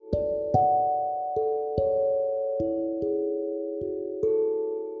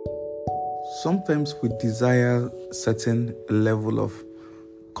Sometimes we desire certain level of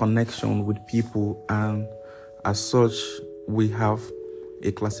connection with people, and as such, we have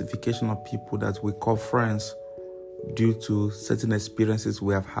a classification of people that we call friends due to certain experiences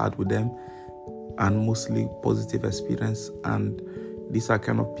we have had with them, and mostly positive experience. And these are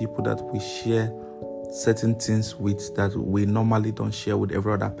kind of people that we share certain things with that we normally don't share with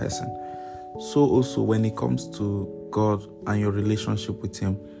every other person. So also when it comes to God and your relationship with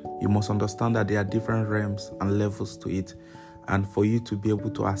Him, you must understand that there are different realms and levels to it. And for you to be able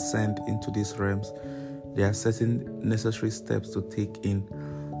to ascend into these realms, there are certain necessary steps to take in.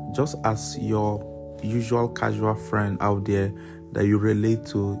 Just as your usual casual friend out there that you relate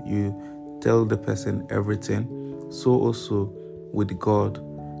to, you tell the person everything, so also with God,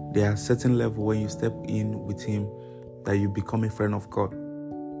 there are certain levels when you step in with Him that you become a friend of God.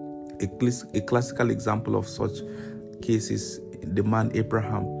 A classical example of such cases, the man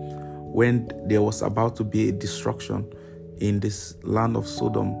Abraham, when there was about to be a destruction in this land of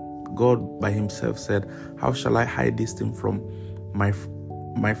Sodom, God by Himself said, "How shall I hide this thing from my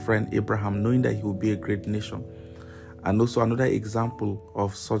friend Abraham, knowing that he will be a great nation?" And also another example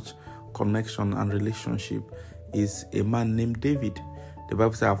of such connection and relationship is a man named David. The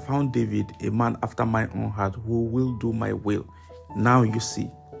Bible says, "I found David, a man after my own heart, who will do my will." Now you see,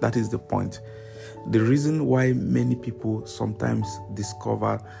 that is the point. The reason why many people sometimes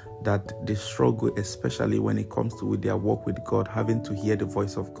discover that they struggle, especially when it comes to with their walk with God, having to hear the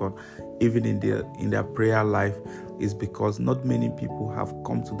voice of God, even in their prayer life, is because not many people have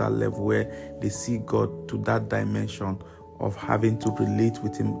come to that level where they see God to that dimension of having to relate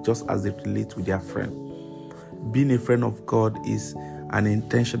with Him just as they relate with their friend. Being a friend of God is an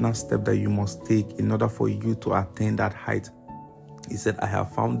intentional step that you must take in order for you to attain that height. He said, "I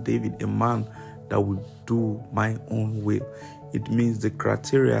have found David, a man that will do my own will." It means the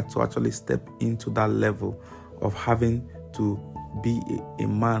criteria to actually step into that level of having to be a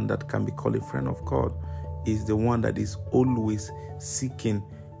man that can be called a friend of God is the one that is always seeking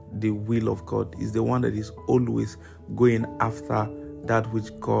the will of God, is the one that is always going after that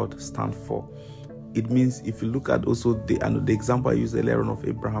which God stands for. It means if you look at also the example I used earlier on of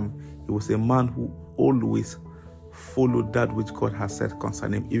Abraham, he was a man who always followed that which God has said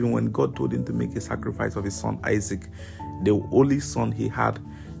concerning him. Even when God told him to make a sacrifice of his son Isaac, the only son he had,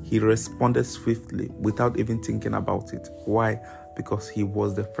 he responded swiftly without even thinking about it. Why? Because he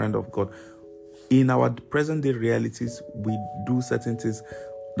was the friend of God. In our present day realities, we do certain things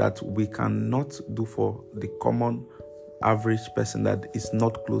that we cannot do for the common average person that is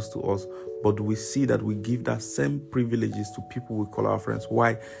not close to us, but we see that we give that same privileges to people we call our friends.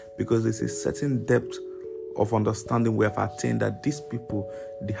 Why? Because there's a certain depth of understanding we have attained that these people,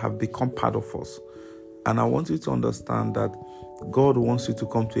 they have become part of us. And I want you to understand that God wants you to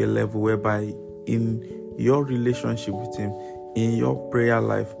come to a level whereby in your relationship with Him, in your prayer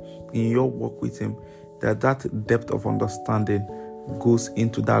life, in your walk with Him, that depth of understanding goes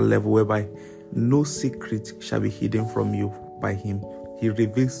into that level whereby no secret shall be hidden from you by Him. He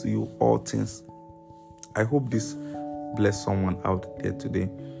reveals to you all things. I hope this bless someone out there today.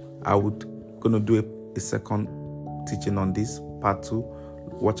 I would gonna do a second teaching on this, part 2.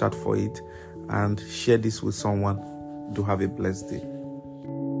 Watch out for it and share this with someone. Do have a blessed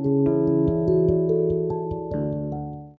day.